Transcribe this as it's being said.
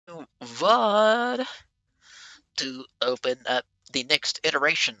What? To open up the next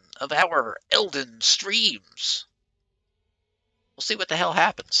iteration of our Elden streams. We'll see what the hell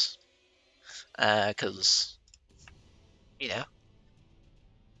happens. Because, you know,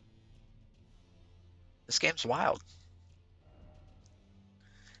 this game's wild.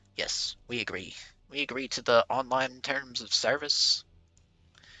 Yes, we agree. We agree to the online terms of service.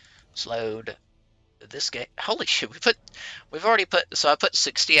 Slowed this game. Holy shit, we've already put, so I put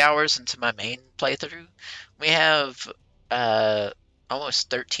 60 hours into my main playthrough. We have, uh, almost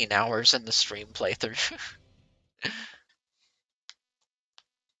 13 hours in the stream playthrough.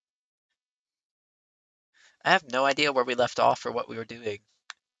 I have no idea where we left off or what we were doing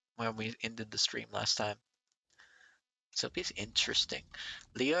when we ended the stream last time. So it's interesting.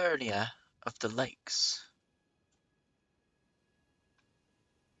 Liurnia of the Lakes.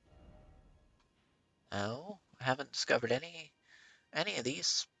 Oh, I haven't discovered any of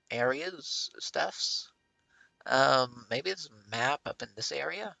these areas, stuffs. Maybe there's a map up in this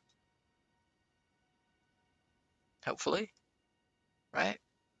area. Hopefully, right?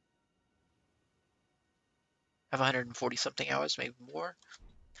 Have 140 something hours, maybe more.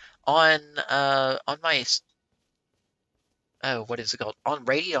 On my oh, what is it called? On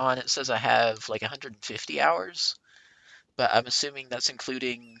Radeon, it says I have like 150 hours, but I'm assuming that's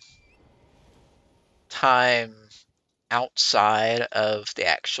including time outside of the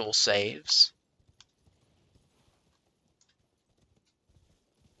actual saves,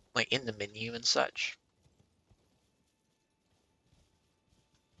 like in the menu and such.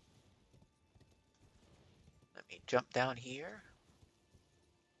 Let me jump down here.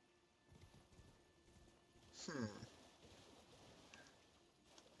 Hmm.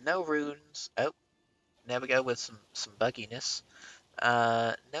 No runes. Oh, there we go with some bugginess.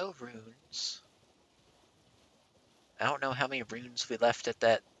 No runes. I don't know how many runes we left at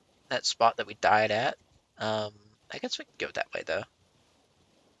that spot that we died at. Um, I guess we can go that way though.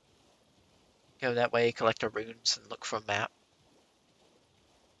 Go that way, collect our runes, and look for a map.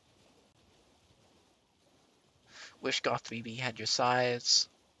 Wish Goth 3B had your size.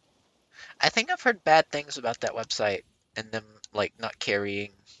 I think I've heard bad things about that website and them like not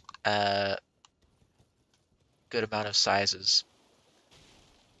carrying a good amount of sizes.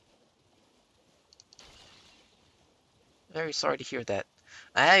 Very sorry to hear that.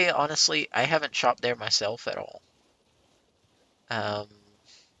 I honestly, I haven't shopped there myself at all. Um,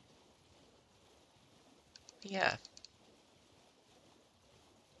 yeah.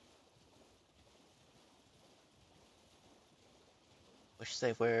 Wish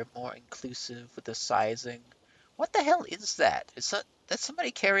they were more inclusive with the sizing. What the hell is that? Is that's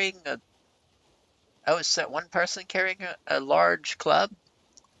somebody carrying a? Oh, is that one person carrying a large club?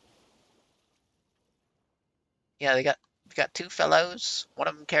 Yeah, we got two fellows. One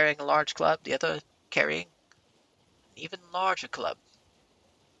of them carrying a large club, the other carrying an even larger club.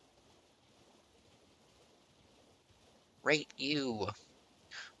 Rate you.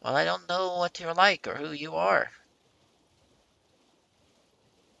 Well, I don't know what you're like or who you are,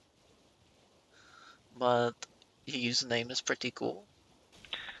 but your username is pretty cool,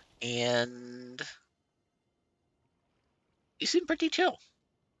 and you seem pretty chill.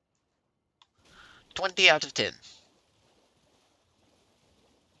 20 out of 10.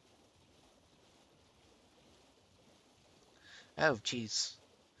 Oh, jeez.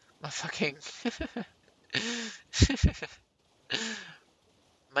 My fucking...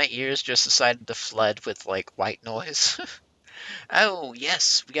 My ears just decided to flood with, like, white noise. Oh,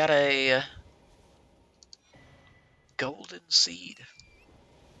 yes, we got a golden seed.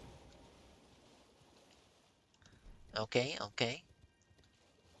 Okay, okay.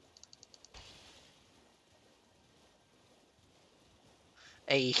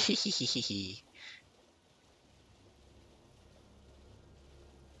 Hey, hee.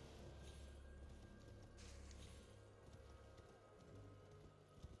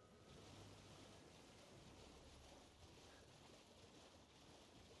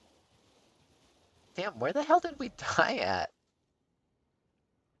 Damn, where the hell did we die at?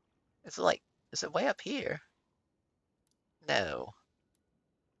 Is it like, is it way up here? No.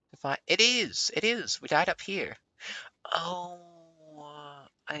 It is, it is. We died up here. Oh,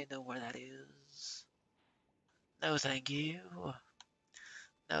 I know where that is. No, thank you.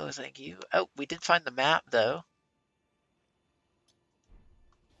 No, thank you. Oh, we did find the map, though.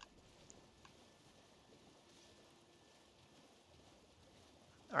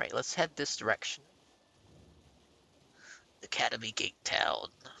 Alright, let's head this direction. Academy Gate Town.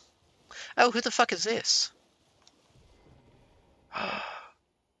 Oh, who the fuck is this?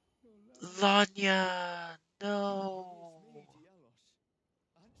 Lanya! No!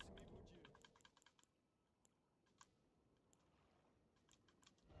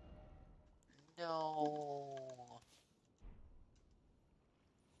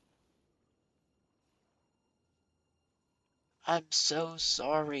 I'm so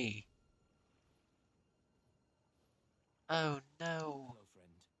sorry. Oh no. Hello,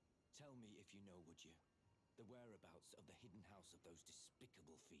 friend. Tell me if you know, would you? The whereabouts of the hidden house of those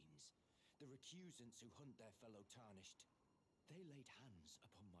despicable fiends. The recusants who hunt their fellow tarnished. They laid hands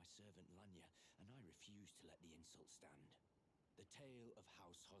upon my servant Lanya, and I refused to let the insult stand. The tale of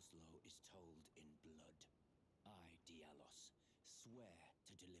House Hoslow is told in blood. I, Dialos, swear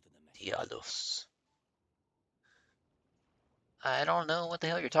to deliver the message. Dialos. I don't know what the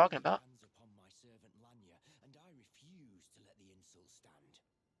hell you're talking They laid about. hands upon my servant Lanya, and I refuse to let the insult stand.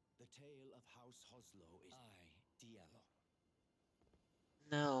 The tale of House Hoslow is I, Diallo.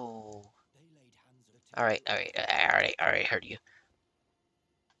 No. They laid hands on the Alright, tale alright, I already heard you.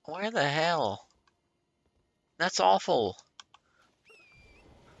 Where the hell? That's awful.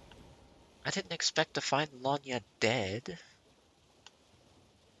 I didn't expect to find Lanya dead.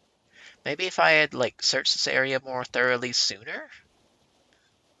 Maybe if I had, like, searched this area more thoroughly sooner,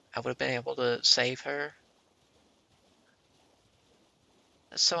 I would have been able to save her.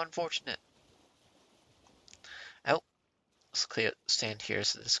 That's so unfortunate. Oh, let's clear, stand here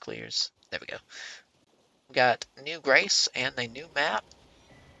so this clears. There we go. We got new Grace and a new map.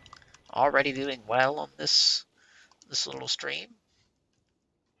 Already doing well on this little stream.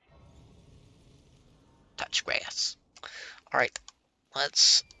 Touch grass. Alright,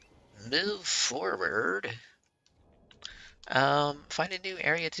 let's move forward. Find a new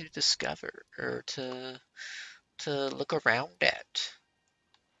area to discover or to look around at.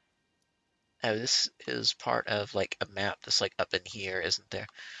 Oh, this is part of like a map that's like up in here, isn't there?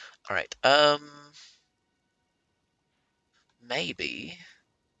 All right. Maybe.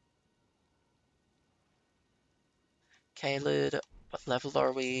 Kaled, what level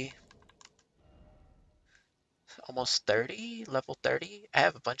are we? Almost 30? Level 30? I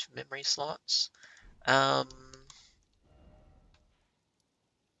have a bunch of memory slots. Um,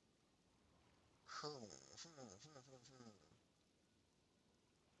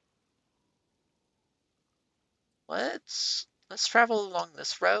 let's travel along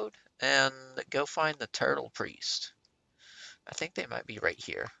this road and go find the turtle priest. I think they might be right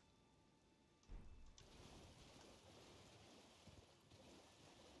here.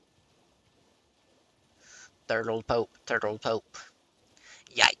 Turtle Pope, Turtle Pope.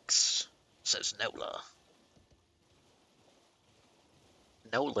 Yikes, says Nola.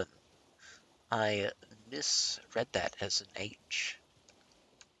 Nolan. I misread that as an H.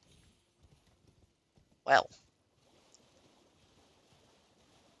 Well,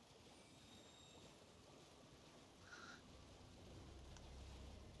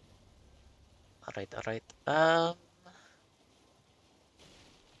 alright, alright.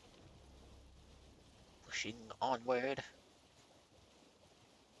 Pushing onward.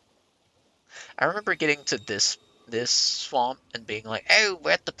 I remember getting to this swamp and being like, "Oh,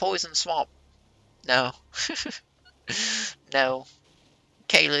 we're at the poison swamp." No, no.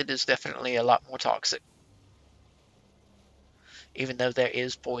 Caelid is definitely a lot more toxic, even though there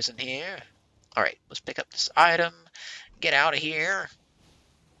is poison here. All right, let's pick up this item, get out of here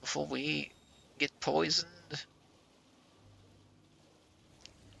before we get poisoned.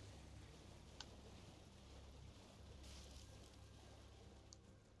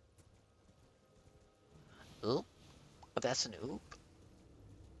 Oop, oh, that's an oop.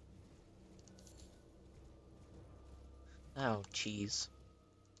 Oh, cheese.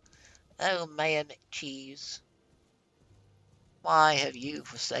 Oh, man, cheese. Why have you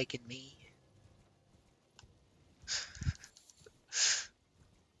forsaken me?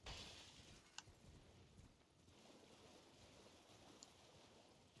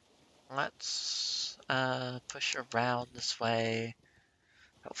 Let's push around this way.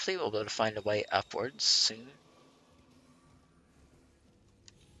 Hopefully we'll be able to find a way upwards soon.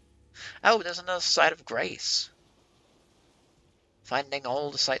 Oh, there's another site of grace. Finding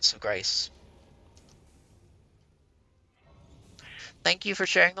all the sites of grace. Thank you for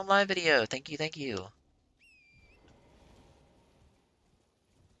sharing the live video. Thank you, thank you.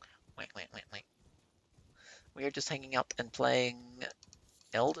 Wait. We are just hanging out and playing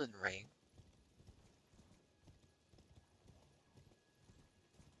Elden Ring.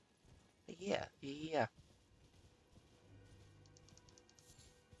 Yeah.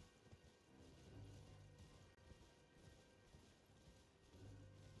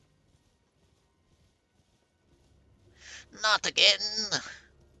 Not again.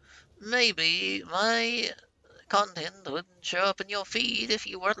 Maybe my content wouldn't show up in your feed if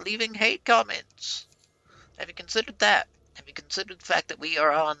you weren't leaving hate comments. Have you considered that? Have you considered the fact that we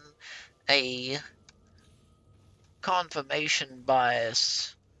are on a confirmation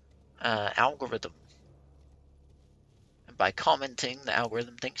bias algorithm? And By commenting, the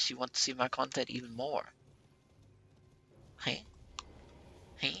algorithm thinks you want to see my content even more. Hey,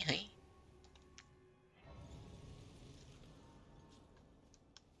 hey, hey.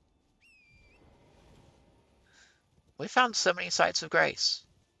 We found so many sites of grace.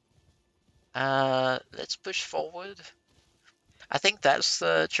 Let's push forward. I think that's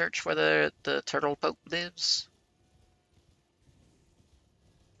the church where the turtle pope lives.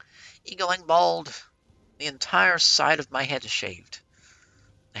 You going bald? The entire side of my head is shaved.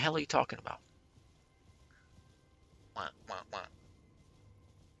 The hell are you talking about? Wah, wah, wah.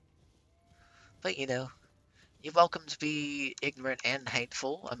 But you know, you're welcome to be ignorant and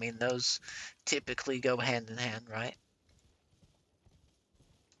hateful. I mean, those typically go hand in hand, right?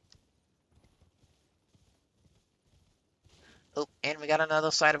 Oh, and we got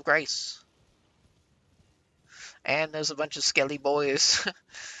another side of grace. And there's a bunch of skelly boys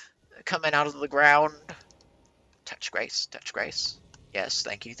coming out of the ground. Touch grace, touch grace. Yes,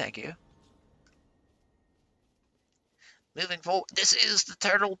 thank you, thank you. Moving forward, this is the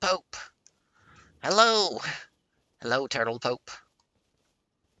Turtle Pope. Hello. Hello, Turtle Pope.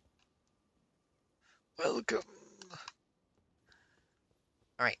 Welcome.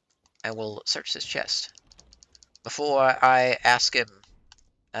 Alright, I will search this chest. Before I ask him,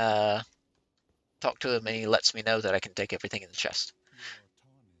 uh, talk to him and he lets me know that I can take everything in the chest. You're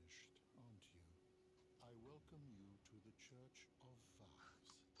tarnished, aren't you? I welcome you to the Church of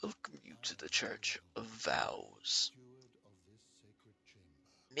Vows. Welcome you I to the am Church of Muriel, Vows. steward of this sacred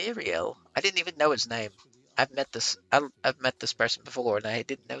chamber. Muriel? You I didn't even know his name. gracefully I've met this. unsheathe the I've met this person scepter. before, and I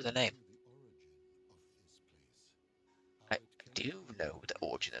didn't Do know the you name. know the origin of this place? I How it came do to be know the known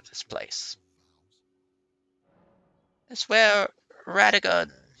origin as of the this Church place. of Vows? It's where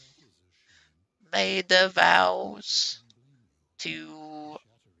Radagon That is a shame. made the Who vows can blame you? The to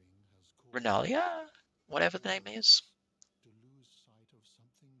shattering has caused Renalia, us, whatever the all name of is. us, to lose sight of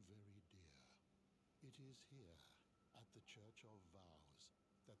something very dear. It is here, at the Church of Vows,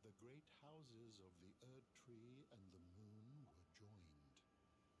 that the great houses of the Erd Tree and the Moon were joined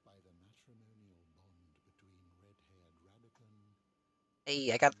by the matrimonial bond between red-haired Radagon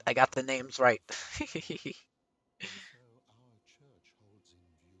Hey, and I got the Muriel names of right. Vows. And so our church holds in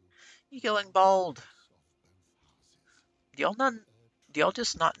view You the going long bald? roots of both houses, Do y'all not? the Erd Do y'all Tree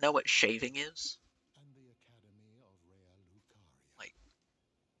just not know what shaving is? and the Academy of Rea Lucaria. Like,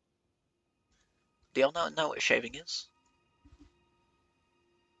 do y'all not know what shaving is?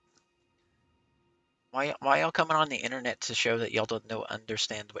 Why y'all coming on the internet to show that y'all don't know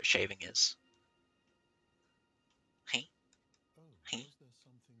understand what shaving is? Hey, Oh, hey. was there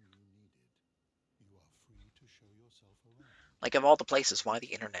something you needed? You are free to show yourself around. Like of all the places, why the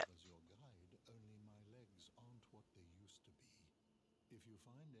internet? As your guide, only my legs aren't what they used to be. If you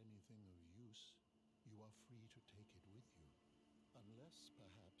find anything of use, you are free to take it with you. Unless,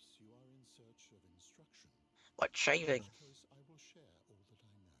 perhaps, you are in search of instruction. What In shaving? which case, I will share all that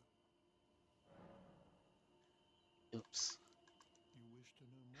I know. Oops. You wish to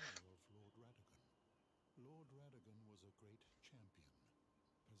know more of Lord Radagon. Lord Radagon was a great champion,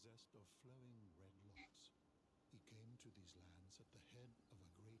 possessed of flowing red locks. He came to these lands at the head of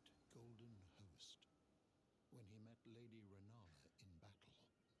a great golden host. When he met Lady Renala in battle,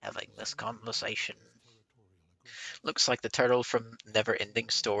 Having he this sent her away conversation. with territorial aggressions. Looks like the turtle from Never-Ending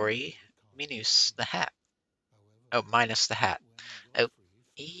Renala fled Story. to the castle of Minus the peace. hat. However, Oh, minus the hat. when Oh, Godfrey,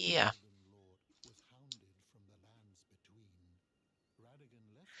 first yeah. Elden Lord, was hounded from the lands between, Radagon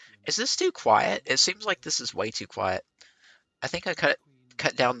left Is this Renala too and quiet? It joined the seems like Erd this is way Tree. too quiet. I The think I Tree Queen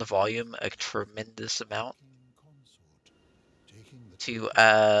cut down the Muriel volume a preferred Godfrey tremendous as amount king consort, taking the to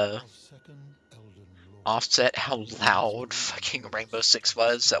title of second Elden Lord. offset how It is loud believed fucking among Rainbow us Six to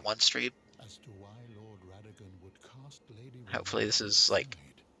this was at day one stream. as to why Lord Radagon would cast Lady Hopefully this Renala is like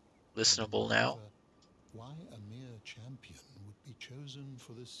aside, and listenable now. moreover, why a mere champion would be chosen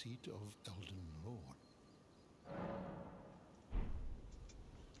for the seat of Elden Lord.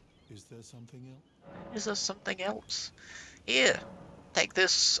 Is there something else? Is there something else? Here, take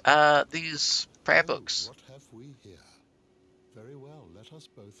this these prayer Oh, books. what have we here? Very well, let us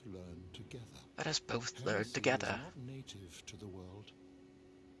both learn together. Let us both learn Heresy is together. not native to the world.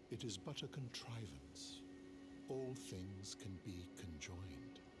 It is but a contrivance. All things can be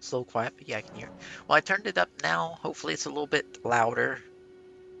conjoined. It's a little quiet, but yeah, I can hear. Well, I turned it up now. Hopefully it's a little bit louder.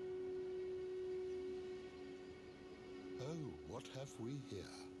 Oh, what have we here?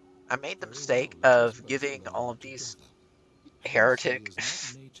 I made the Very well, mistake let us of both giving all learn of these together. Heresy heretic is not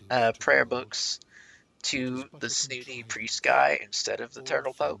native to the prayer world. books It is to but the a snooty priest contrivance. guy instead of the All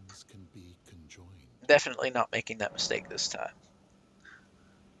turtle pope. things can be conjoined. Definitely not making that mistake this time.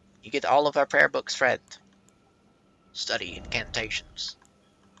 You get all of our prayer books, friend. Study incantations.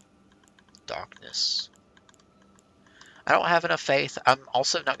 Darkness. I don't have enough faith. I'm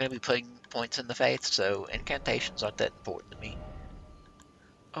also not going to be putting points in the faith, so incantations aren't that important to me.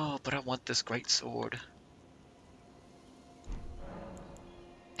 Oh, but I want this great sword.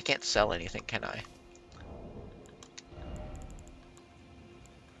 I can't sell anything, can I?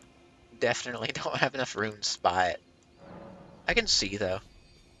 Definitely don't have enough runes to buy it. I can see, though.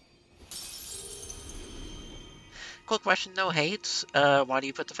 Quick question, no hates. Why do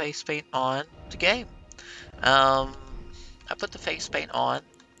you put the face paint on to game? Um, I put the face paint on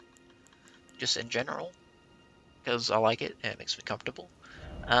just in general because I like it and it makes me comfortable.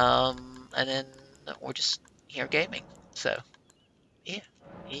 And then we're just here gaming. So, yeah.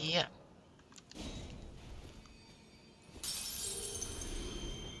 Yeah.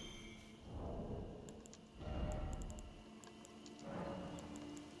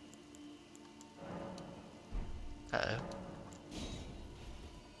 Uh-oh.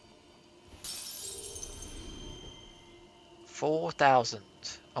 4,000.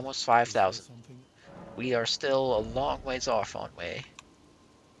 Almost 5,000. We are still a long ways off on way.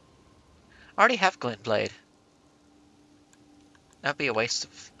 I already have Glennblade. That'd be a waste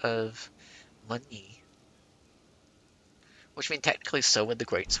of money. Which means technically so would the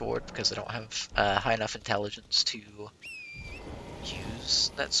Greatsword because I don't have high enough intelligence to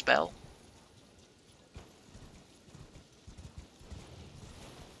use that spell.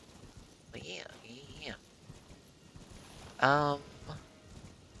 But yeah, yeah.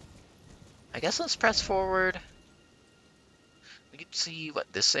 I guess let's press forward. We can see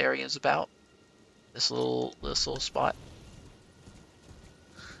what this area is about. This little spot.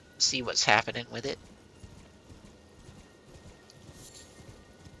 See what's happening with it.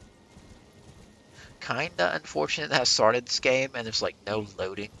 Kinda unfortunate that I started this game and there's like no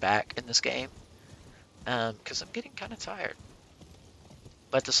loading back in this game. Because I'm getting kind of tired.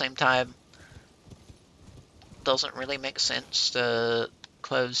 But at the same time, doesn't really make sense to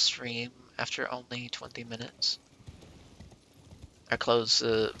close stream after only 20 minutes. Or close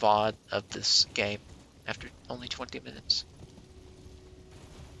the VOD of this game after only 20 minutes.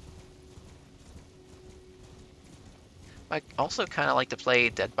 I also kind of like to play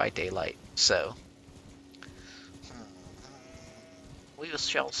Dead by Daylight, so we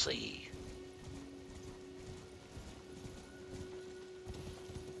shall see.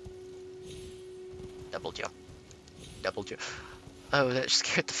 Double jump. Double jump. Oh, that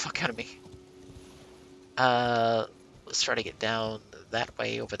scared the fuck out of me. Let's try to get down that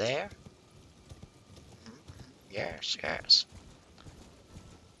way over there. Yes, yes.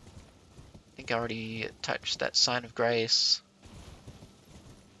 I think I already touched that sign of grace.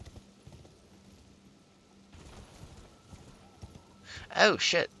 Oh,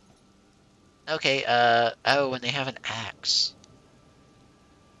 shit. Okay, oh, and they have an axe.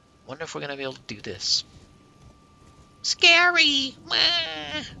 Wonder if we're gonna be able to do this. Scary!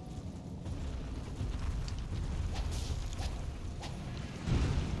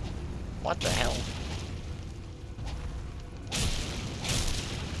 What the hell?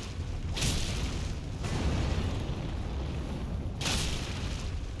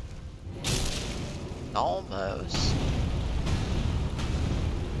 Almost.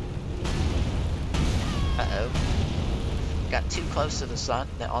 Uh-oh. Got too close to the sun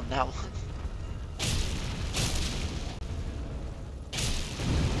on that one.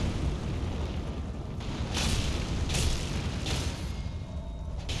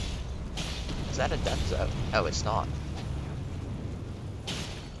 Is that a Dunzo? Oh, it's not.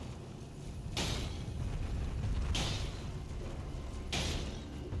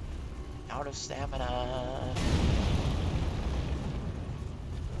 Out of stamina.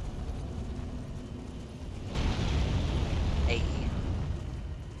 Hey.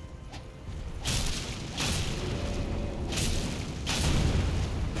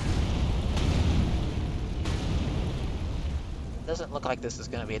 Doesn't look like this is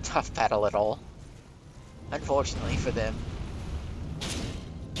going to be a tough battle at all. Unfortunately for them.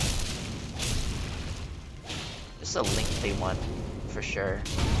 It's a lengthy one, for sure.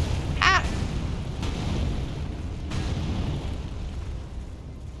 Ah!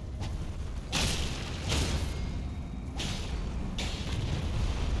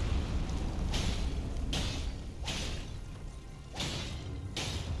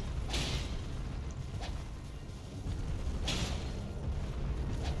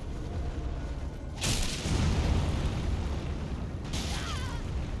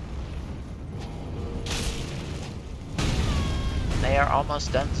 They are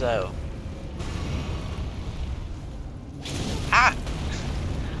almost donezo. Ah!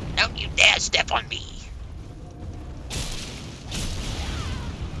 Don't you dare step on me!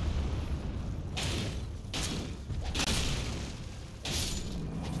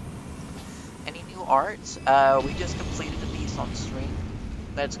 art. We just completed a piece on stream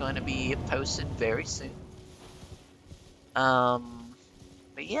that's going to be posted very soon. But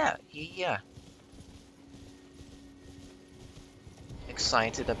yeah,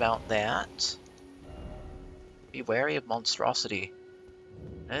 excited about that. Be wary of monstrosity.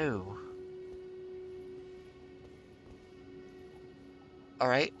 Oh.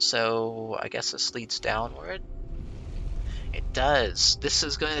 Alright, so I guess this leads downward. It does. This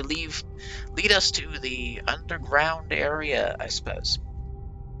is going to lead us to the underground area, I suppose.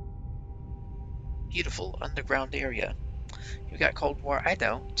 Beautiful underground area. You got Cold War? I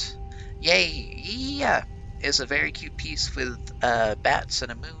don't. Yay! Yeah! It's a very cute piece with bats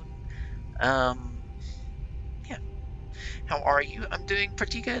and a moon. Yeah. How are you? I'm doing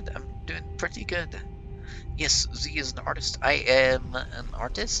pretty good. I'm doing pretty good. Yes, Z is an artist. I am an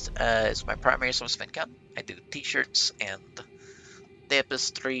artist. It's my primary source of income. I do t-shirts and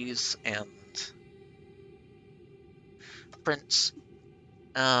tapestries and prints.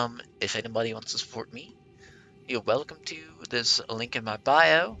 If anybody wants to support me, you're welcome to. There's a link in my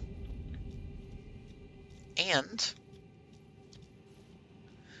bio. And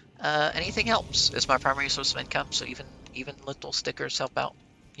anything helps. It's my primary source of income, so even little stickers help out,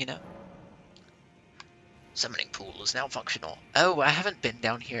 you know? Summoning pool is now functional. Oh, I haven't been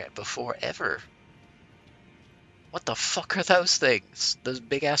down here before ever. What the fuck are those things? Those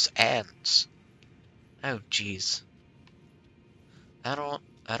big ass ants. Oh jeez. I don't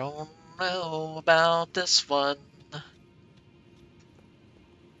know about this one.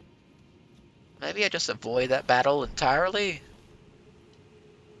 Maybe I just avoid that battle entirely?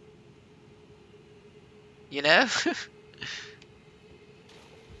 You know?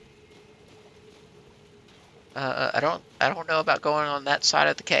 I don't know about going on that side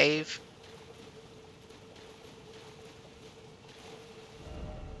of the cave.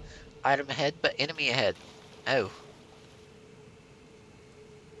 Item ahead, but enemy ahead. Oh.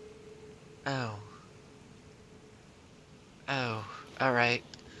 Oh. Oh. Alright.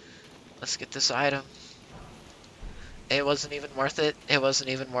 Let's get this item. It wasn't even worth it. It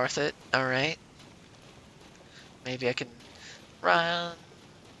wasn't even worth it. Alright. Maybe I can run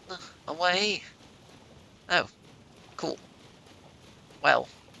away. Oh. Cool. Well,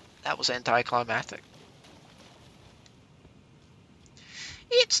 that was anticlimactic.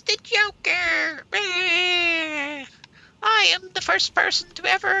 It's the Joker! I am the first person to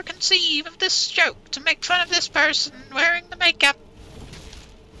ever conceive of this joke to make fun of this person wearing the makeup.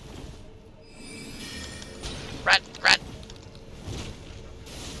 Run, run.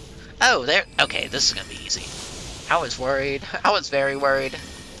 Oh, there. Okay, this is gonna be easy. I was worried. I was very worried.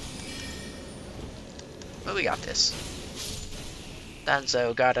 But we got this.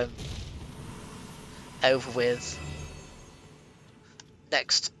 Danzo got him. Over with.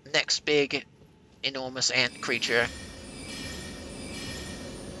 Next big, enormous ant creature.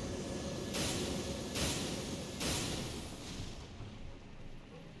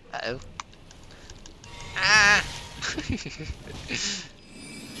 Uh-oh. Ah!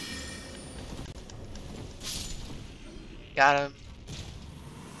 Got him.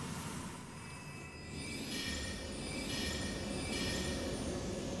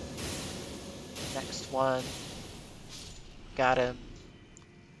 Next one. Got him.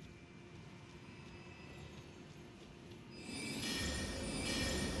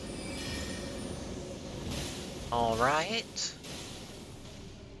 Alright.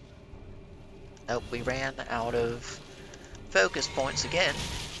 Oh, we ran out of focus points again.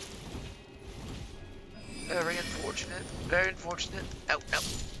 Very unfortunate. Very unfortunate. Oh, no.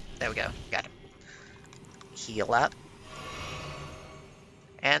 There we go. Got him. Heal up.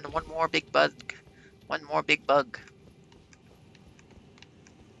 And one more big bug. One more big bug.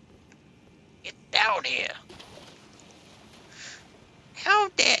 Get down here. How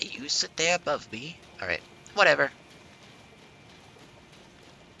dare you sit there above me? Alright. Whatever.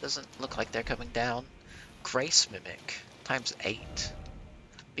 Doesn't look like they're coming down. Grace Mimic. Times 8.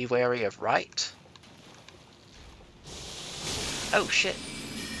 Be wary of right. Oh, shit.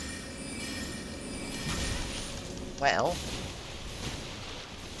 Well.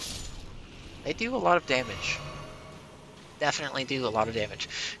 They do a lot of damage. Definitely do a lot of damage.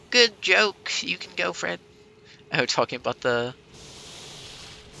 Good joke. You can go, Fred. Oh, talking about the...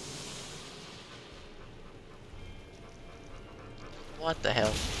 What the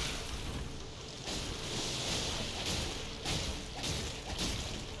hell?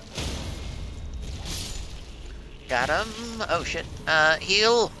 Got him. Oh shit.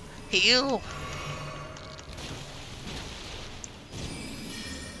 Heal. Heal.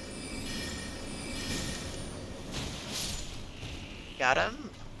 Got him.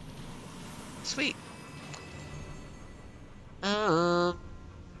 Sweet. Um,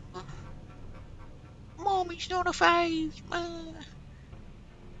 Mommy's not a phase. Can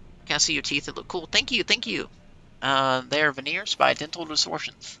I see your teeth? They look cool. Thank you, thank you. They are veneers by dental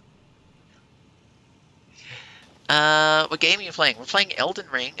distortions. What game are you playing? We're playing Elden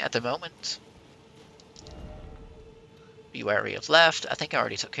Ring at the moment. Be wary of left. I think I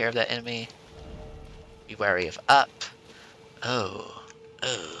already took care of that enemy. Be wary of up. Oh.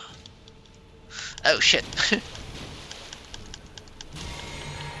 Oh. Oh, shit.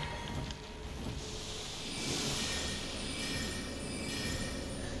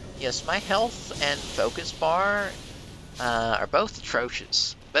 Yes, my health and focus bar are both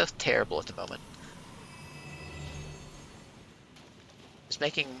atrocious. Both terrible at the moment. It's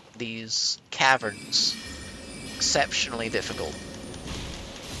making these caverns exceptionally difficult.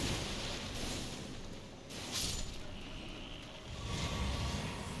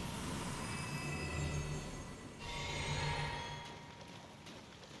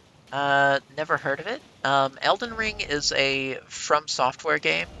 Never heard of it. Elden Ring is a From Software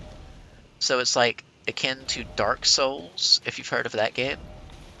game, so it's like akin to Dark Souls, if you've heard of that game.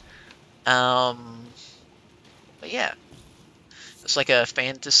 Um, but yeah, it's like a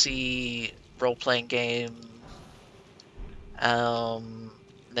fantasy role-playing game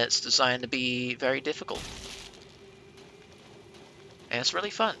that's designed to be very difficult, and it's really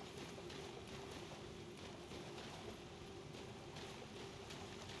fun.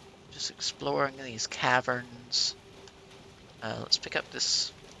 Just exploring these caverns. Let's pick up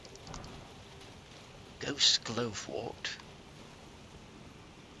this Ghost Glowwort.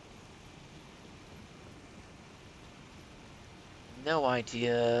 No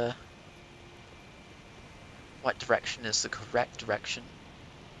idea what direction is the correct direction.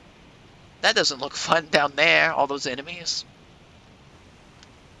 That doesn't look fun down there, all those enemies.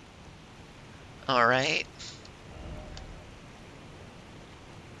 Alright.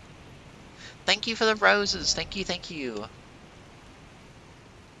 Thank you for the roses. Thank you, thank you.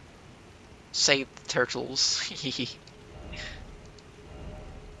 Save the turtles.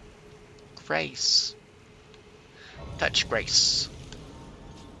 Grace. Touch Grace.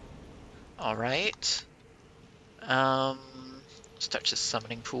 Alright. Let's touch this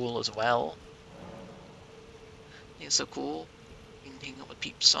summoning pool as well. It's so cool. You can hang out with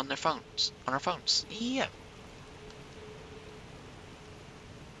peeps on their phones. On our phones. Yeah.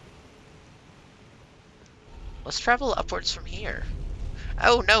 Let's travel upwards from here.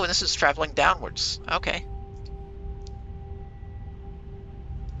 Oh no, this is traveling downwards. Okay.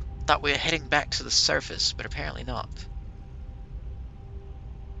 Thought we were heading back to the surface, but apparently not.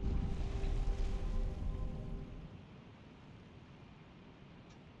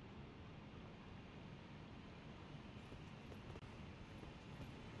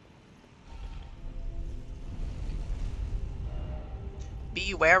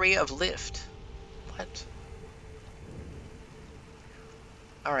 Be wary of lift. What?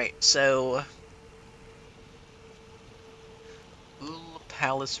 Alright, so... Ul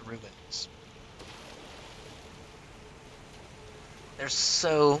Palace Ruins. There's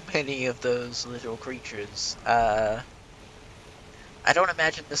so many of those little creatures. I don't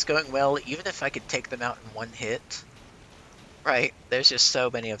imagine this going well, even if I could take them out in one hit. Right, there's just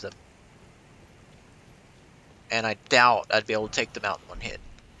so many of them. And I doubt I'd be able to take them out in one hit.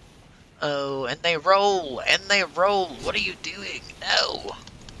 Oh, and they roll! And they roll! What are you doing? No!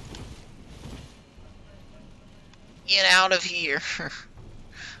 Get out of here!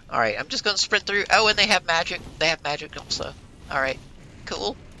 Alright, I'm just gonna sprint through. Oh, and they have magic. They have magic also. Alright,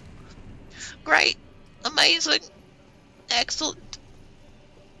 cool. Great! Amazing! Excellent!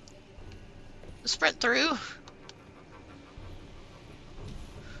 Sprint through.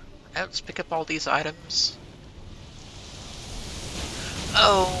 Let's pick up all these items.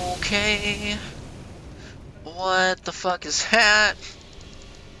 Okay. What the fuck is that?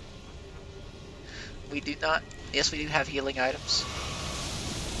 We do not... Yes, we do have healing items.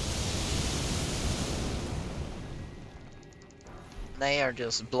 They are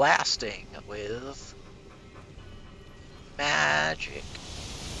just blasting with magic.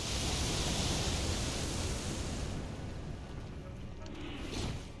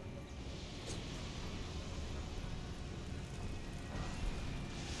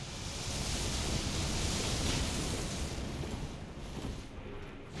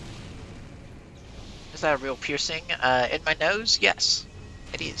 Is that a real piercing? In my nose? Yes,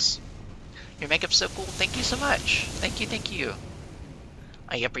 it is. Your makeup's so cool. Thank you so much. Thank you, thank you.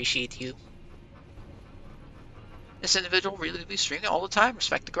 I appreciate you. This individual really be streaming all the time.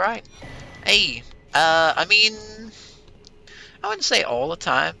 Respect the grind. Hey, I mean, I wouldn't say all the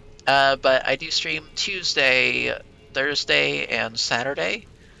time, but I do stream Tuesday Thursday and Saturday,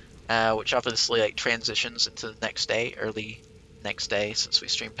 which obviously like transitions into the next day, early next day, since we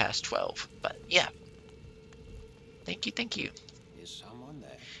stream past 12. But yeah, thank you, thank you. Is someone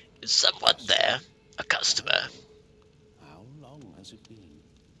there? Is someone there? A customer. How long has it been?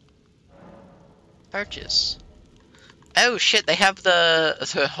 Purchase. Oh shit, they have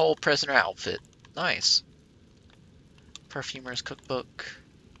the whole prisoner outfit. Nice. Perfumer's cookbook.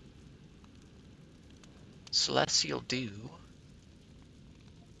 Celestial Dew.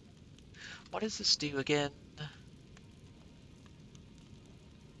 What does this do again?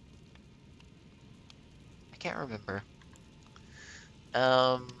 I can't remember. We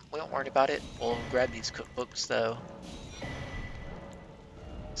won't worry about it. We'll grab these cookbooks though.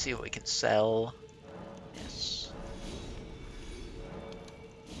 See what we can sell. Yes.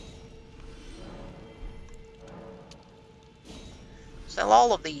 Sell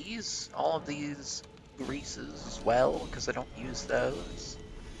all of these greases as well, because I don't use those.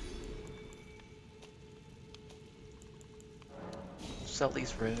 Sell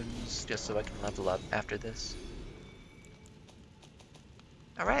these runes just so I can level up after this.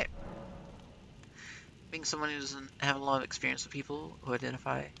 Alright. Being someone who doesn't have a lot of experience with people who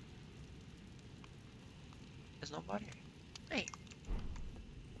identify as nobody. Hey.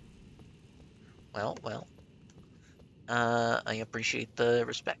 Well, well. I appreciate the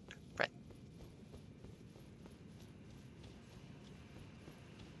respect, friend.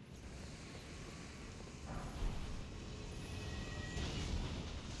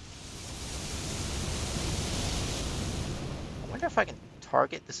 I wonder if I can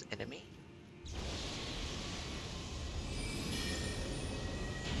target this enemy.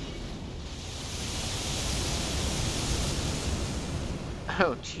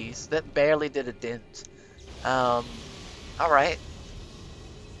 Oh jeez, that barely did a dent. Alright.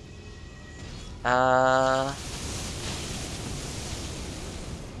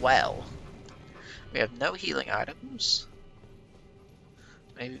 Well. We have no healing items.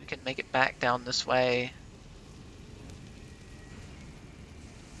 Maybe we can make it back down this way.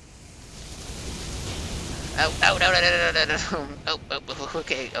 Oh, no, no, no, no, no, no, no. Oh,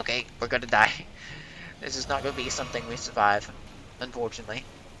 okay, okay, we're gonna die. This is not gonna be something we survive, unfortunately.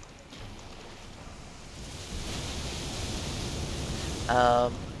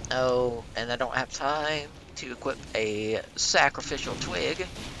 Oh, and I don't have time to equip a sacrificial twig.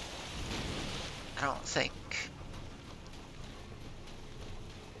 I don't think.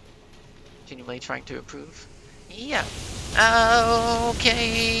 Genuinely trying to improve? Yeah.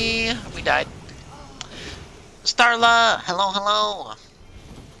 Okay. We died. Starla! Hello, hello!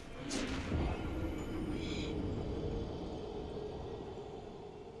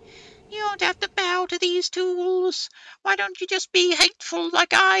 You don't have to bow to these tools. Why don't you just be hateful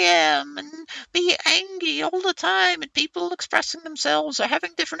like I am and be angry all the time at people expressing themselves or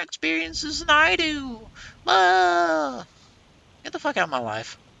having different experiences than I do? Get the fuck out of my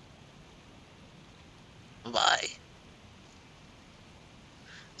life. Bye.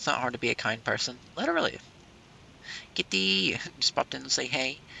 It's not hard to be a kind person. Literally. Kitty just popped in to say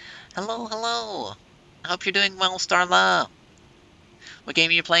hey. Hello, hello. I hope you're doing well, Starla. What game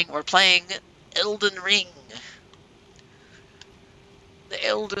are you playing? We're playing Elden Ring. The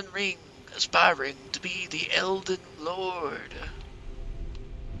Elden Ring, aspiring to be the Elden Lord.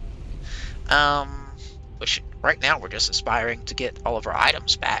 Which right now we're just aspiring to get all of our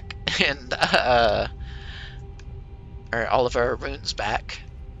items back and or all of our runes back.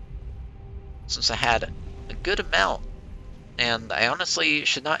 Since I had a good amount, and I honestly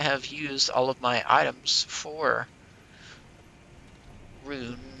should not have used all of my items for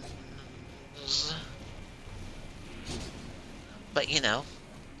runes. But you know,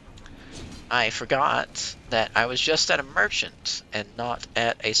 I forgot that I was just at a merchant and not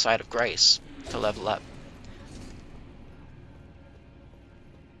at a site of grace to level up.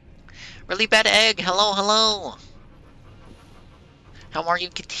 Really bad egg, hello, hello. How are you,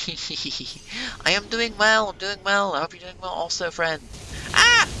 Kitty? I am doing well, doing well. I hope you're doing well also, friend.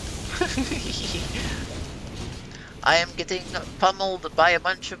 Ah! I am getting pummeled by a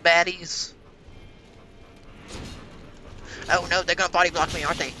bunch of baddies. Oh no, they're gonna body block me,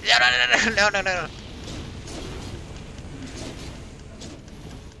 aren't they? No, no, no, no, no, no, no.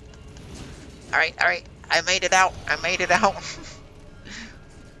 Alright, alright. I made it out. I made it out.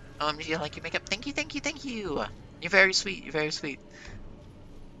 Do you like your makeup? Thank you, thank you, thank you. You're very sweet, you're very sweet.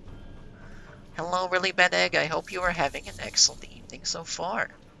 Hello, Really Bad Egg. I hope you are having an excellent evening so far.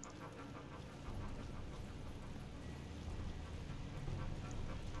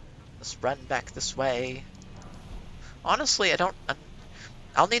 Let's run back this way. Honestly, I don't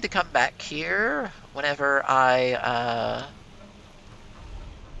I'll need to come back here whenever I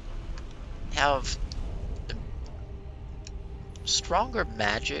have a stronger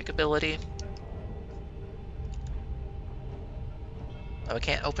magic ability. Oh, I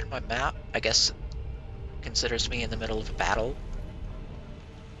can't open my map. I guess it considers me in the middle of a battle.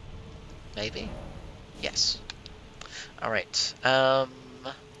 Maybe? Yes. Alright.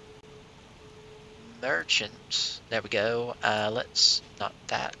 Merchant. There we go. Let's not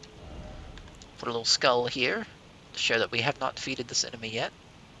that. Put a little skull here to show that we have not defeated this enemy yet.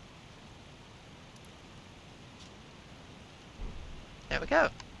 There we go.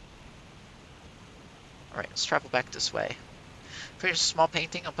 Alright, let's travel back this way. Here's a small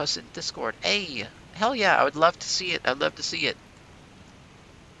painting. I'll post it in Discord. Hey! Hell yeah, I would love to see it. I'd love to see it.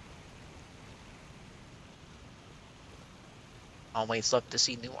 Always love to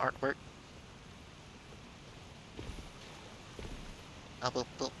see new artwork. Oh, boop,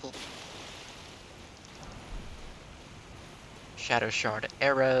 boop, boop. Shadow Shard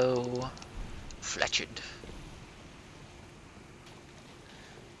Arrow. Fletched.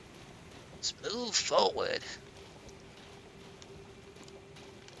 Let's move forward.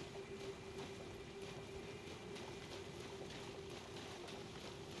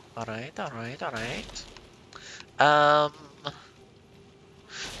 Alright, alright, alright.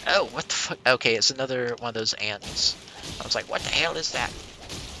 Oh, what the fuck? Okay, it's another one of those ants. I was like, what the hell is that?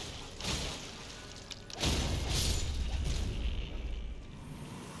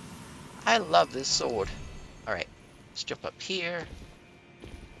 I love this sword. Alright, let's jump up here.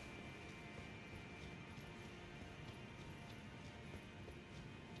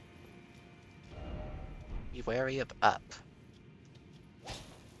 Be wary of up.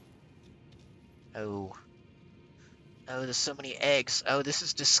 Oh. Oh, there's so many eggs. Oh, this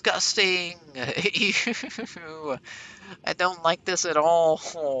is disgusting. Ew. I don't like this at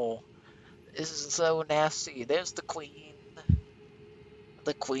all. This is so nasty. There's the queen.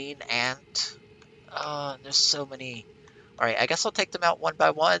 The queen ant. Oh, there's so many. Alright, I guess I'll take them out one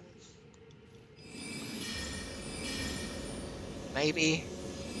by one. Maybe.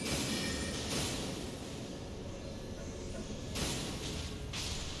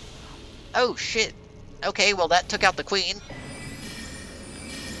 Oh, shit. Okay, well, that took out the queen.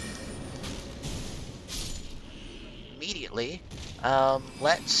 Immediately.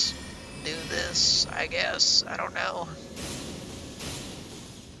 Let's do this, I guess. I don't know.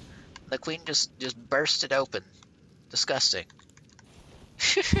 The queen just bursted open. Disgusting.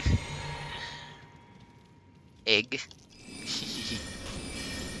 Egg.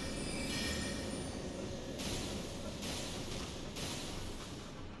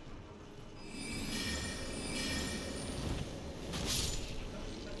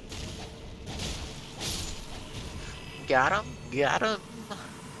 Got him. Got him.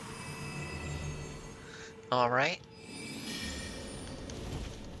 Alright.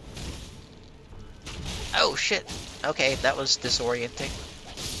 Oh, shit. Okay, that was disorienting.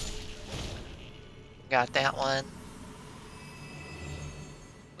 Got that one.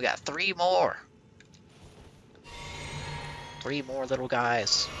 We got 3 more. 3 more little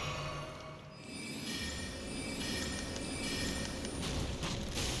guys.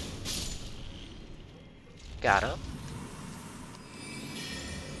 Got him.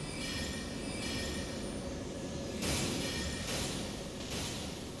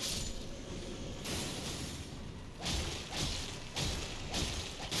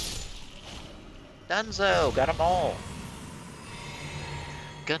 Dunzo, got them all.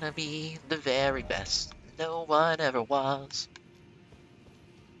 Gonna be the very best. No one ever was.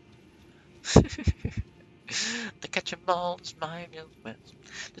 To catch 'em all is my movement.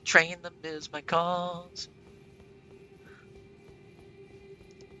 To train them is my cause.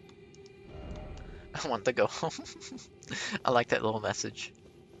 I want to go home. I like that little message.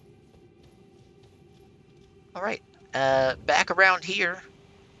 Alright, back around here,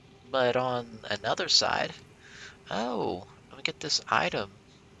 but on another side. Oh, let me get this item.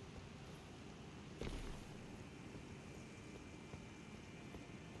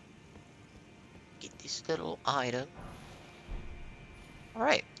 Get this little item.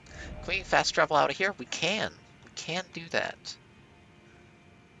 Alright, can we fast travel out of here? We can. We can do that.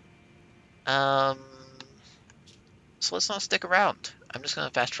 So let's not stick around. I'm just gonna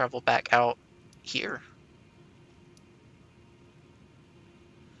fast travel back out here.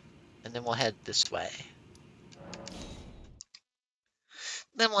 And then we'll head this way.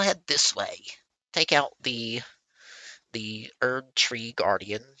 Then we'll head this way. Take out the Erd Tree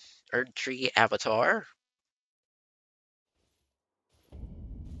Guardian, Erd Tree Avatar.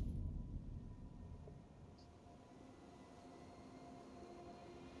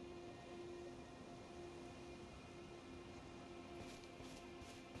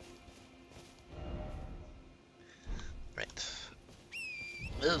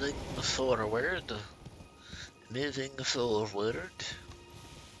 Moving forward. Moving forward.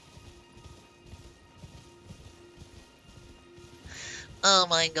 Oh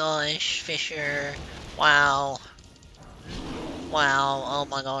my gosh, Fisher. Wow. Wow, oh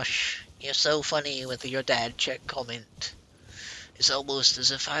my gosh. You're so funny with your dad check comment. It's almost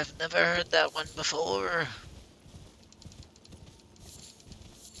as if I've never heard that one before.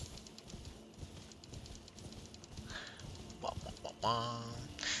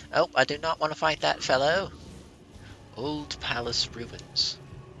 Oh, I do not want to fight that fellow. Old palace ruins.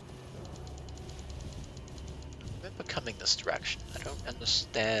 I remember coming this direction. I don't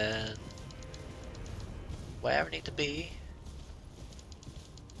understand where I need to be.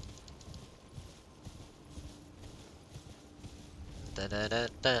 Da da da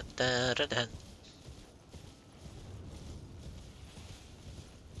da da da da.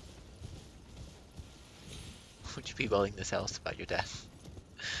 Would you be willing to tell us about your death?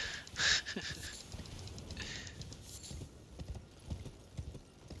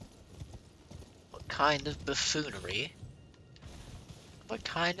 What kind of buffoonery? What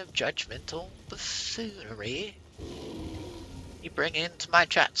kind of judgmental buffoonery you bring into my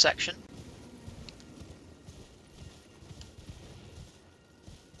chat section?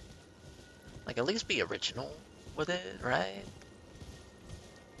 Like, at least be original with it, right?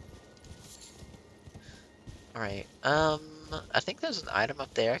 Alright, I think there's an item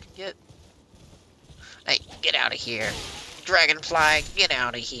up there I can get. Hey, get out of here. Dragonfly, get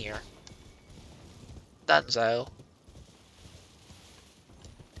out of here. Dunzo.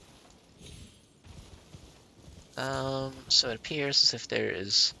 So it appears as if there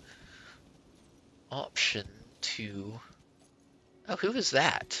is option to... Oh, who is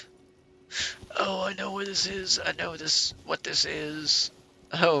that? Oh, I know what this is. I know what this is.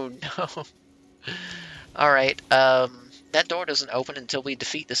 Oh, no. Alright, that door doesn't open until we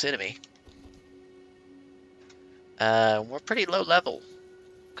defeat this enemy. We're pretty low level,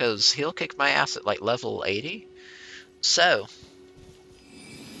 because he'll kick my ass at, like, level 80. So,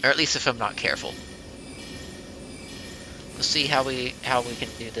 or at least if I'm not careful. Let's see how we can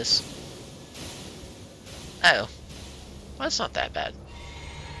do this. Oh, well, that's not that bad.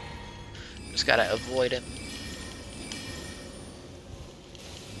 Just gotta avoid him.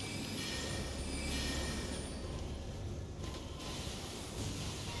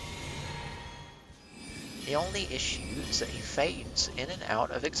 The only issue is that he fades in and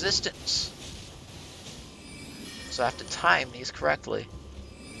out of existence. So I have to time these correctly.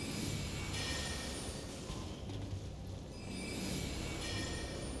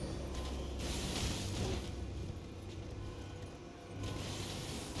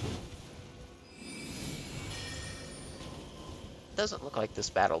 Doesn't look like this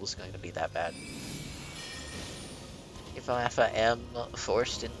battle is going to be that bad. If I am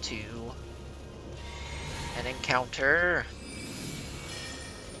forced into an encounter,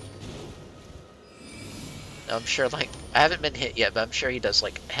 I'm sure, like, I haven't been hit yet, but I'm sure he does,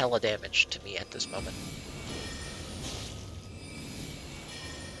 like, hella damage to me at this moment.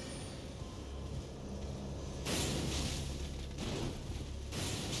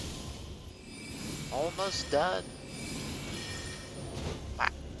 Almost done. Wow.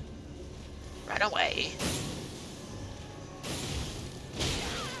 Right away.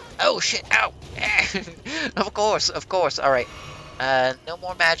 Oh shit, ow! Of course, alright. No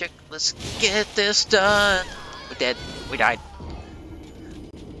more magic. Let's get this done. We're dead. We died.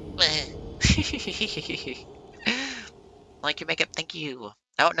 Like your makeup, thank you.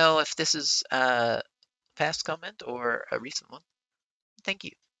 I don't know if this is a past comment or a recent one. Thank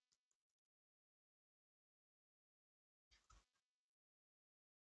you.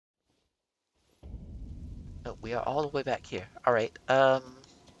 Oh, we are all the way back here. Alright, I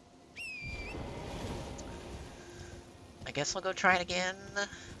guess I'll go try it again.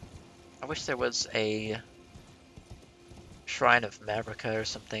 I wish there was a Shrine of Mavrika or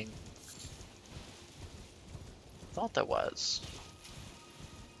something. Thought there was.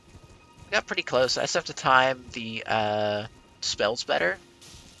 We got pretty close. I just have to time the spells better.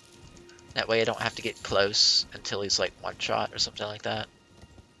 That way I don't have to get close until he's like one shot or something like that.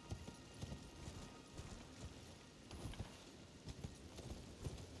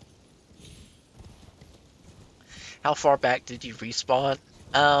 How far back did you respawn?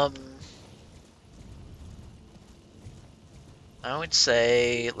 I would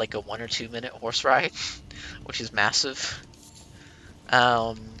say like a 1 or 2 minute horse ride, which is massive.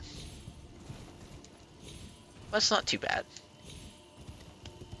 That's not too bad.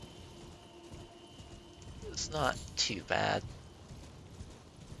 It's not too bad.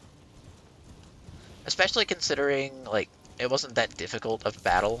 Especially considering, like, It wasn't that difficult of a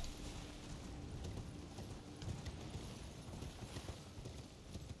battle.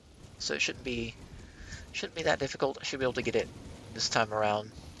 So it shouldn't be that difficult. I should be able to get it this time around.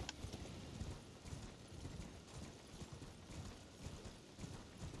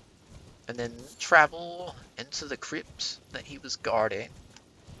 And then travel into the crypt that he was guarding.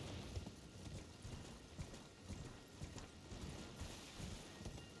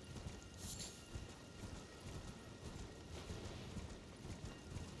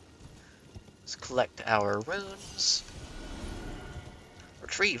 Let's collect our runes.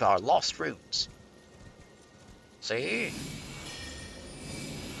 Retrieve our lost runes. See?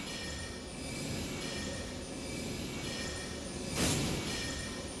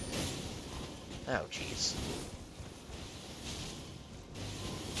 Oh, jeez.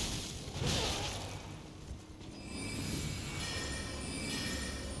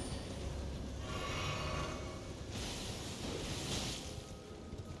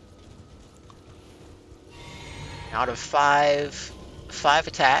 Out of five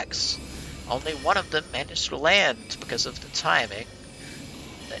attacks, only one of them managed to land because of the timing.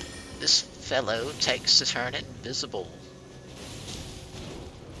 This fellow takes to turn invisible.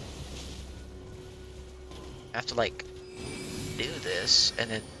 I have to, like, do this and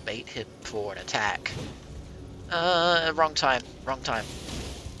then bait him for an attack. Wrong time. Wrong time.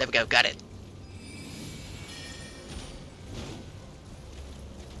 There we go. Got it.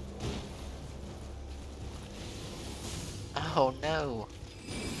 Oh, no.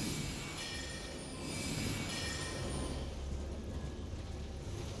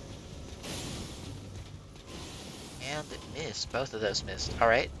 And it missed. Both of those missed.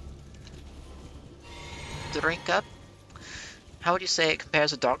 Alright. Drink up. How would you say it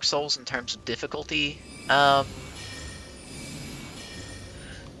compares to Dark Souls in terms of difficulty? I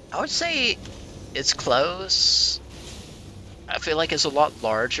would say it's close. I feel like it's a lot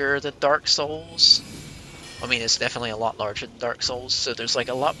larger than Dark Souls. I mean, it's definitely a lot larger than Dark Souls, so there's like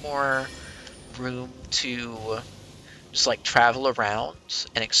a lot more room to just like travel around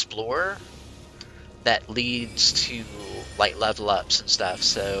and explore that leads to like level ups and stuff.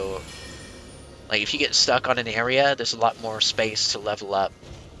 So like if you get stuck on an area, there's a lot more space to level up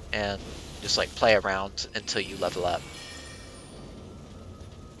and just like play around until you level up.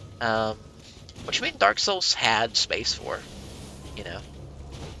 Which I mean Dark Souls had space for, you know.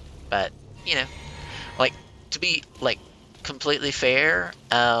 But, you know, like to be like completely fair,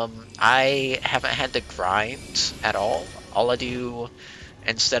 I haven't had to grind at all. All I do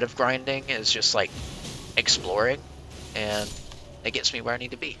instead of grinding is just like exploring, and it gets me where I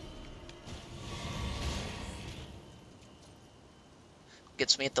need to be.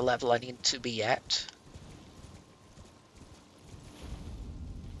 Gets me at the level I need to be at.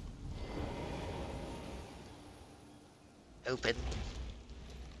 Open.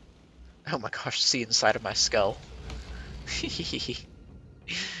 Oh my gosh, see inside of my skull.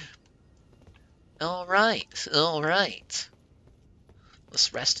 Alright, alright.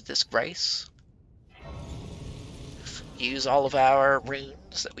 Let's rest at this grace. Use all of our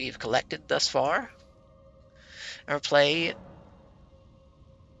runes that we've collected thus far. And play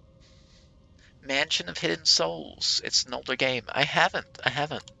Mansion of Hidden Souls. It's an older game. I haven't.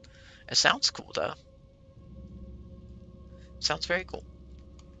 It sounds cool though. Sounds very cool.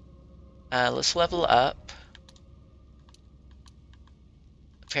 Let's level up.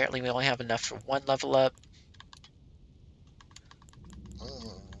 Apparently we only have enough for one level up.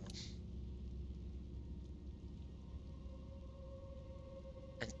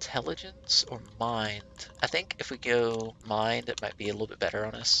 Intelligence or mind? I think if we go mind, it might be a little bit better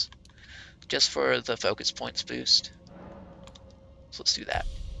on us. Just for the focus points boost. So let's do that.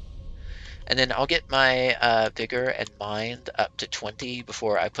 And then I'll get my vigor and mind up to 20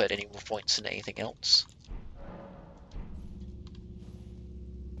 before I put any more points into anything else.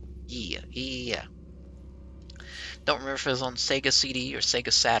 Yeah. Don't remember if it was on Sega CD or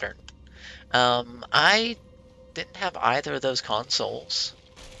Sega Saturn. I didn't have either of those consoles.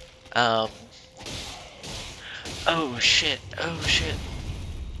 Oh shit.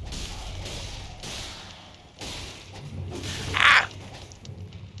 Ah!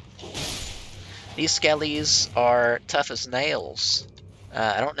 These skellies are tough as nails.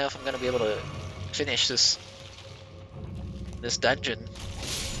 I don't know if I'm gonna be able to finish this dungeon.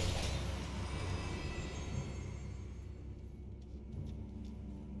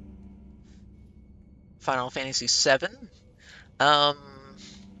 Final Fantasy VII. I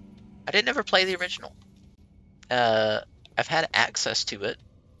didn't ever play the original. I've had access to it,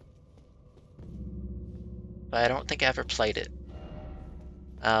 but I don't think I ever played it.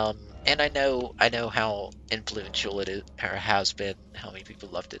 And I know how influential it is, or has been, how many people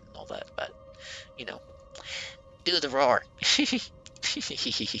loved it and all that, but, you know, do the roar.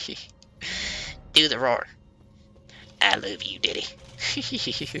 Do the roar. I love you, Diddy.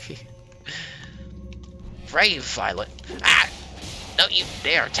 Brave Violet. Ah! Don't you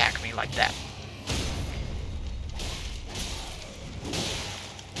dare attack me like that.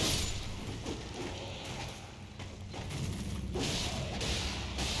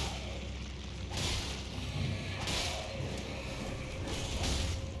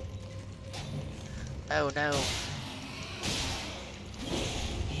 Oh no.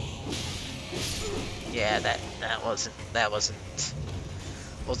 Yeah, that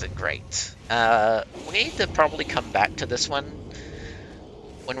wasn't great. We need to probably come back to this one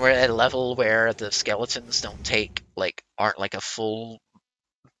when we're at a level where the skeletons aren't like a full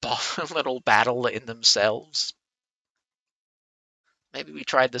little battle in themselves. Maybe we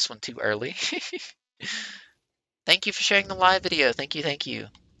tried this one too early. Thank you for sharing the live video. Thank you, thank you.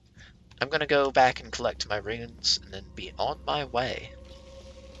 I'm gonna go back and collect my runes and then be on my way.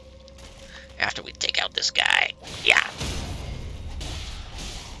 After we take out this guy. Yeah.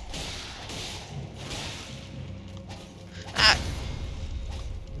 Ah.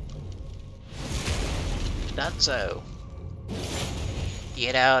 Done so.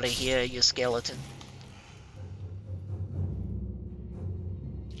 Get out of here, you skeleton.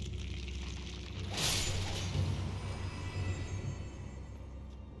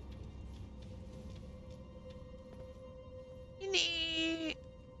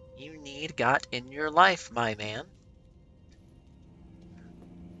 You need God in your life, my man.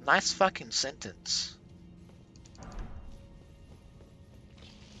 Nice fucking sentence.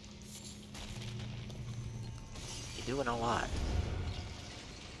 You're doing a lot.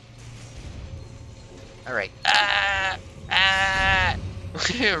 Alright. Ah! Ah!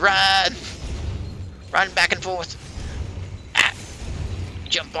 Run! Run back and forth. Ah!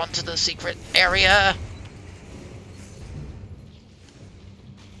 Jump onto the secret area.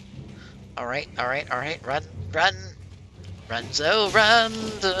 Alright, alright, alright. Run, run. Runzo,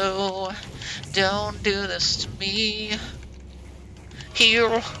 Runzo. Don't do this to me.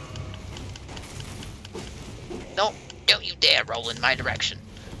 Heal. No, don't you dare roll in my direction.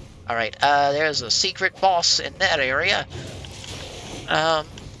 Alright, there's a secret boss in that area. Well,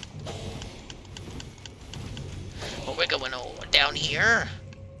 we're going over down here.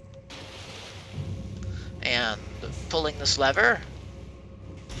 And pulling this lever.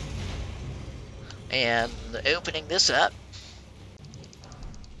 And opening this up.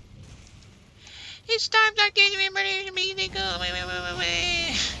 It's time to get ready to be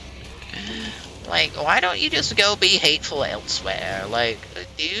like, why don't you just go be hateful elsewhere? Like,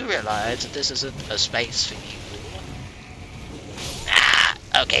 do you realize that this isn't a space for you? Ah,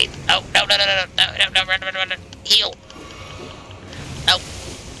 okay. Oh, no, no, no, no, no, no, no, run, run, run, run. Heal. No.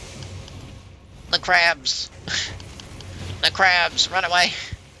 The crabs. The crabs, run away.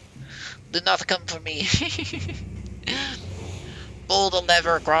 Do not come for me. Pull the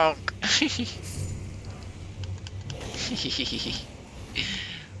lever, Gronk.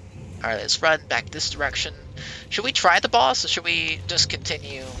 Alright, let's run back this direction. Should we try the boss, or should we just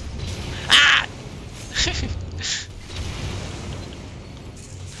continue? Ah!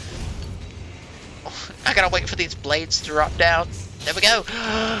 I gotta wait for these blades to drop down. There we go.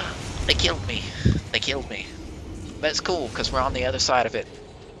 They killed me. They killed me. But it's cool, because we're on the other side of it.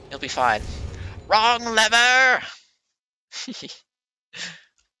 It'll be fine. Wrong lever!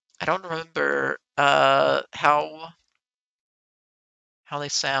 I don't remember how they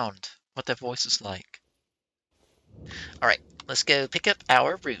sound, what their voice is like. Alright, let's go pick up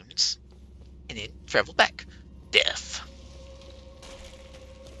our runes and then travel back. Death.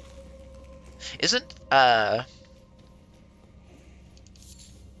 Isn't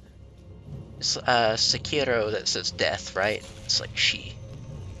it's Sekiro that says death, right? It's like she.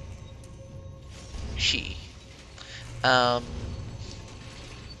 Ah!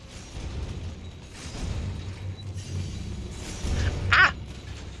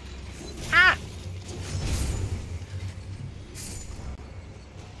 Ah!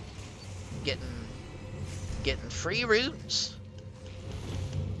 Getting free runes.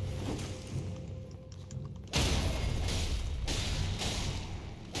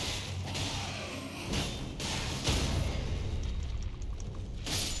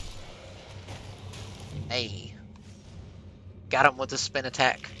 Hey. Got him with the spin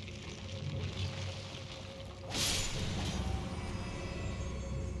attack.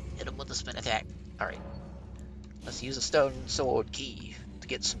 Hit him with the spin attack. Alright. Let's use a stone sword key to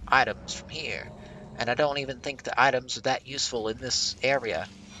get some items from here. And I don't even think the items are that useful in this area.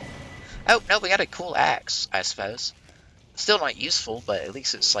 Oh, no, we got a cool axe, I suppose. Still not useful, but at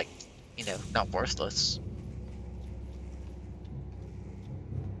least it's like, you know, not worthless.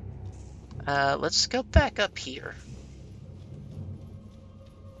 Let's go back up here.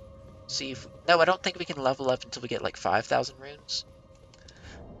 See if... No, I don't think we can level up until we get like 5,000 runes.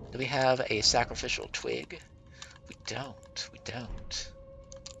 Do we have a sacrificial twig? We don't. We don't.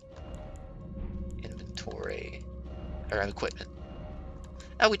 Inventory. Or equipment.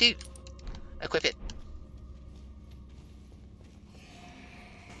 Oh, we do. Equip it.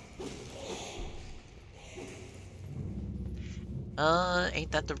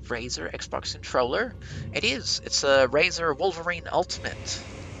 Ain't that the Razer Xbox controller? It is. It's a Razer Wolverine Ultimate.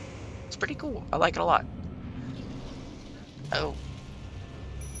 It's pretty cool. I like it a lot. Oh.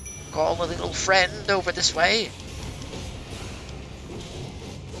 Call a little friend over this way.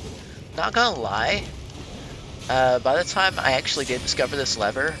 Not gonna lie. By the time I actually did discover this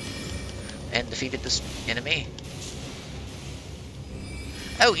lever and defeated this enemy...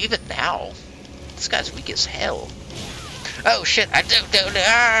 Oh, even now. This guy's weak as hell. Oh shit, I don't know.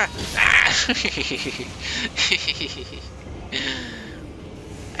 Ah! Ah!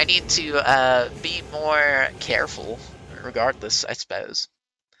 I need to be more careful, regardless, I suppose.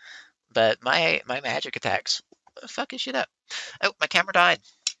 But my magic attacks fucking shit up. Oh, my camera died.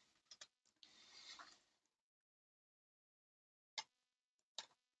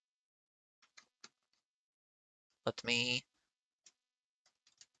 Let me...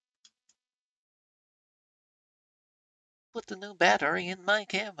 put the new battery in my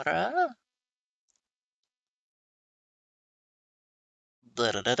camera.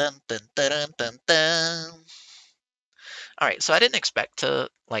 Alright, so I didn't expect to,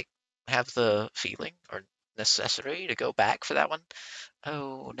 like, have the feeling or necessity to go back for that one.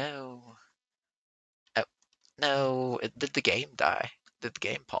 Oh, no. Oh, no. Did the game die? Did the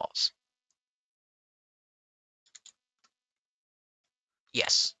game pause?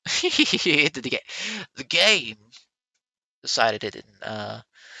 Yes. Did the game decided it didn't,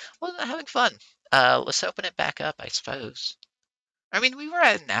 wasn't having fun. Let's open it back up, I suppose. I mean, we were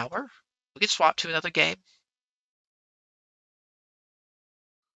at an hour. We could swap to another game.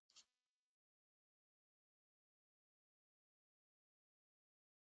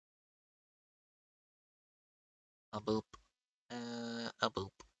 A boop. A boop.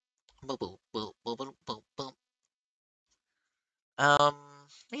 Boop, boop, boop, boop, boop, boop, boop.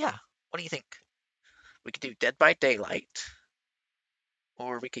 Yeah. What do you think? We could do Dead by Daylight,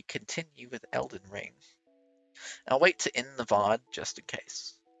 or we could continue with Elden Ring. I'll wait to end the VOD just in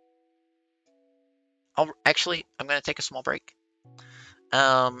case. I'm going to take a small break.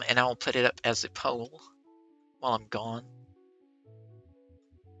 And I'll put it up as a poll while I'm gone.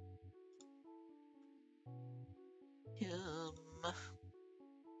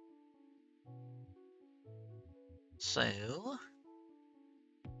 So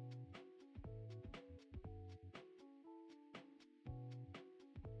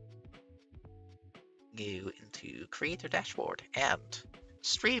go into Creator Dashboard and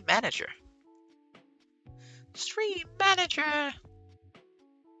Stream Manager. Stream Manager!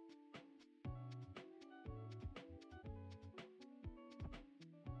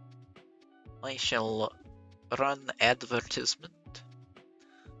 I shall run advertisement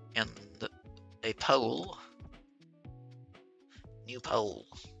and a poll. New poll.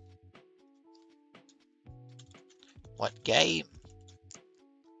 What game?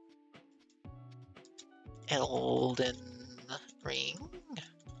 Elden Ring?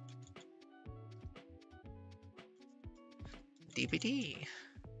 DVD.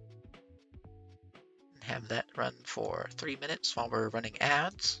 Have that run for 3 minutes while we're running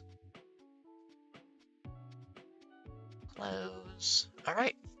ads. Close.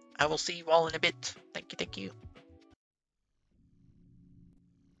 Alright. I will see you all in a bit. Thank you, thank you.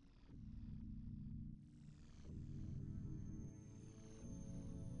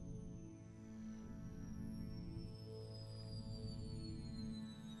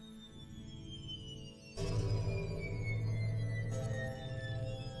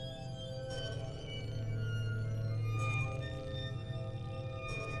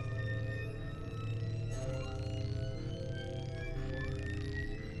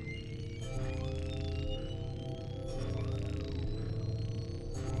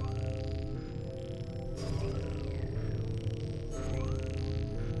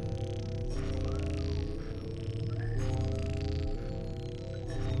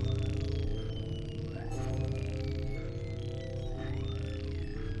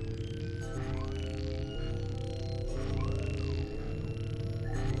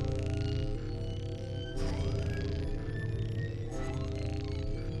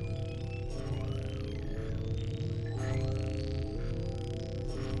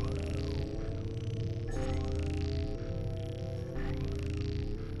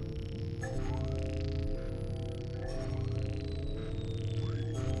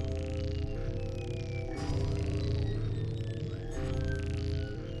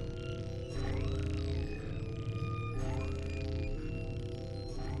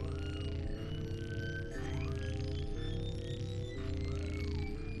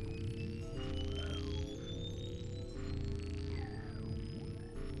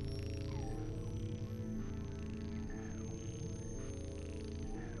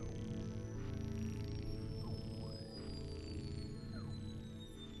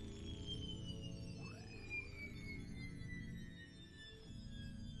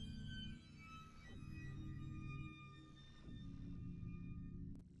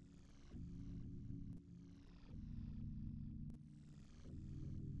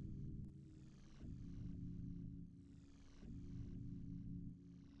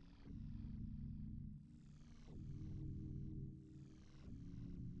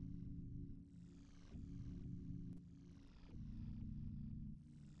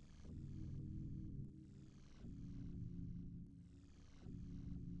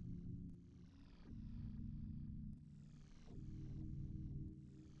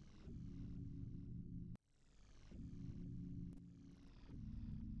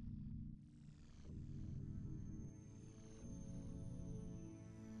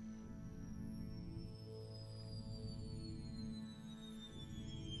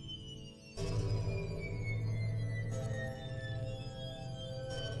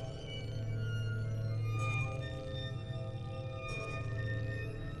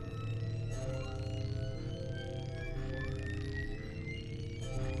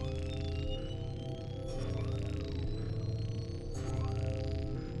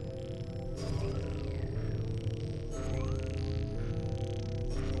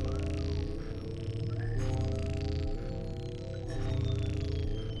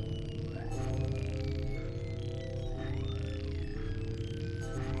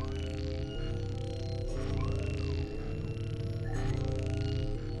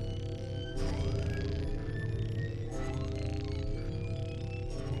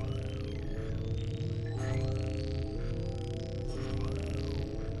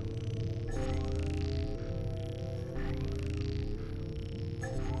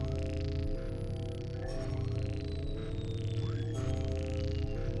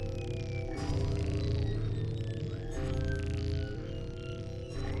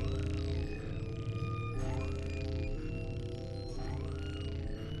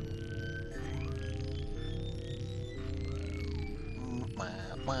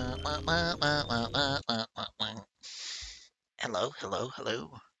 Hello, hello,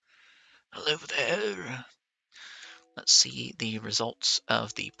 hello. Hello there. Let's see the results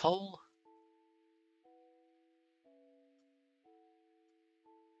of the poll.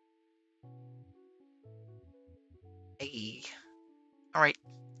 Hey. Alright.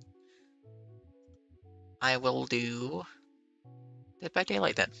 I will do Dead by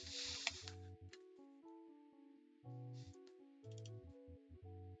Daylight then.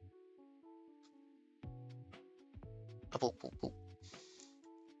 Boop, boop, boop.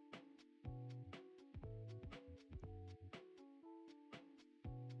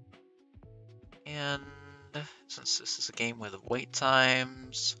 And since this is a game with wait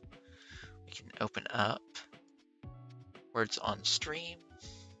times, we can open up words on stream.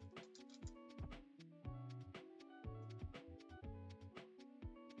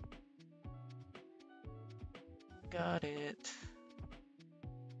 Got it.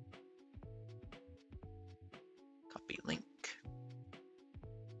 Copy link.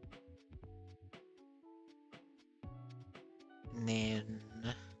 And then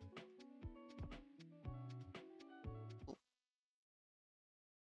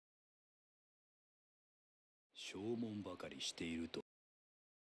show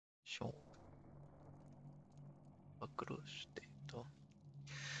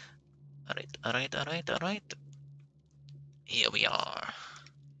alright. Here we are.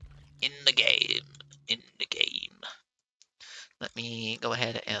 In the game. In the game. Let me go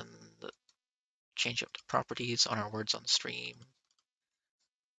ahead and change up the properties on our words on stream.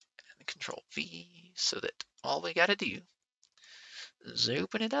 And Control V so that all we gotta do is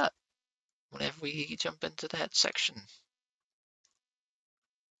open it up whenever we jump into that section.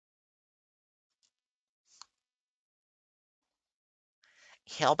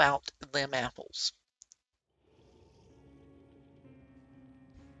 How about them apples?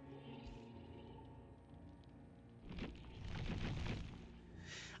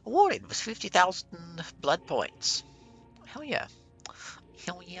 Awarded with 50,000 blood points. Hell yeah.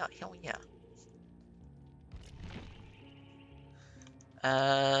 Hell yeah, hell yeah.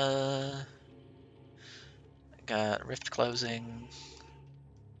 Got rift closing.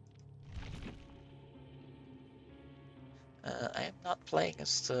 I am not playing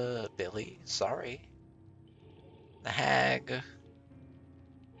as the Billy, sorry. The hag.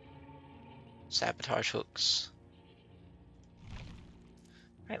 Sabotage hooks.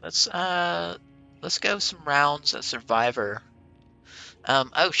 Alright, let's go some rounds at Survivor.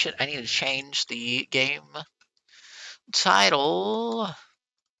 Oh shit, I need to change the game title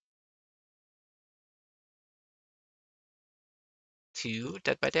to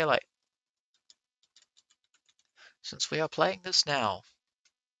Dead by Daylight. Since we are playing this now.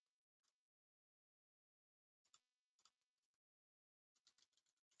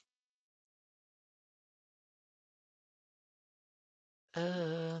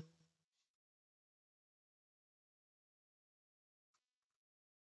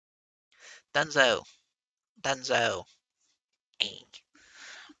 Dunzo. Dunzo.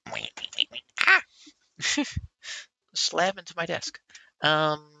 Ah! Slam into my desk.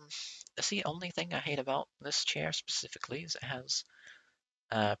 That's the only thing I hate about this chair specifically is it has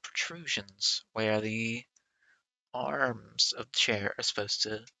protrusions where the arms of the chair are supposed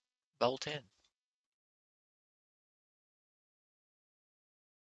to bolt in.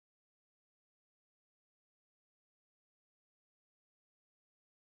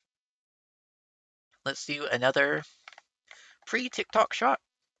 Let's do another pre-TikTok shot.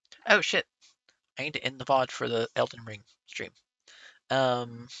 Oh shit, I need to end the VOD for the Elden Ring stream.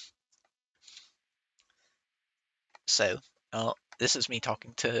 So, this is me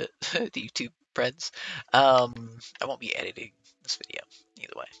talking to the YouTube friends. I won't be editing this video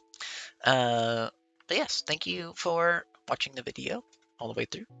either way. But yes, thank you for watching the video all the way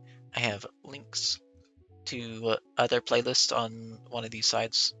through. I have links to other playlists on one of these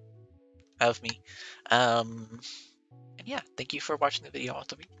sides of me. And yeah, thank you for watching the video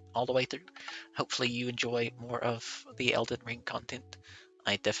all the way through. Hopefully you enjoy more of the Elden Ring content.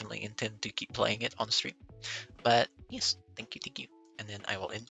 I definitely intend to keep playing it on stream. But yes, thank you, and then I will end.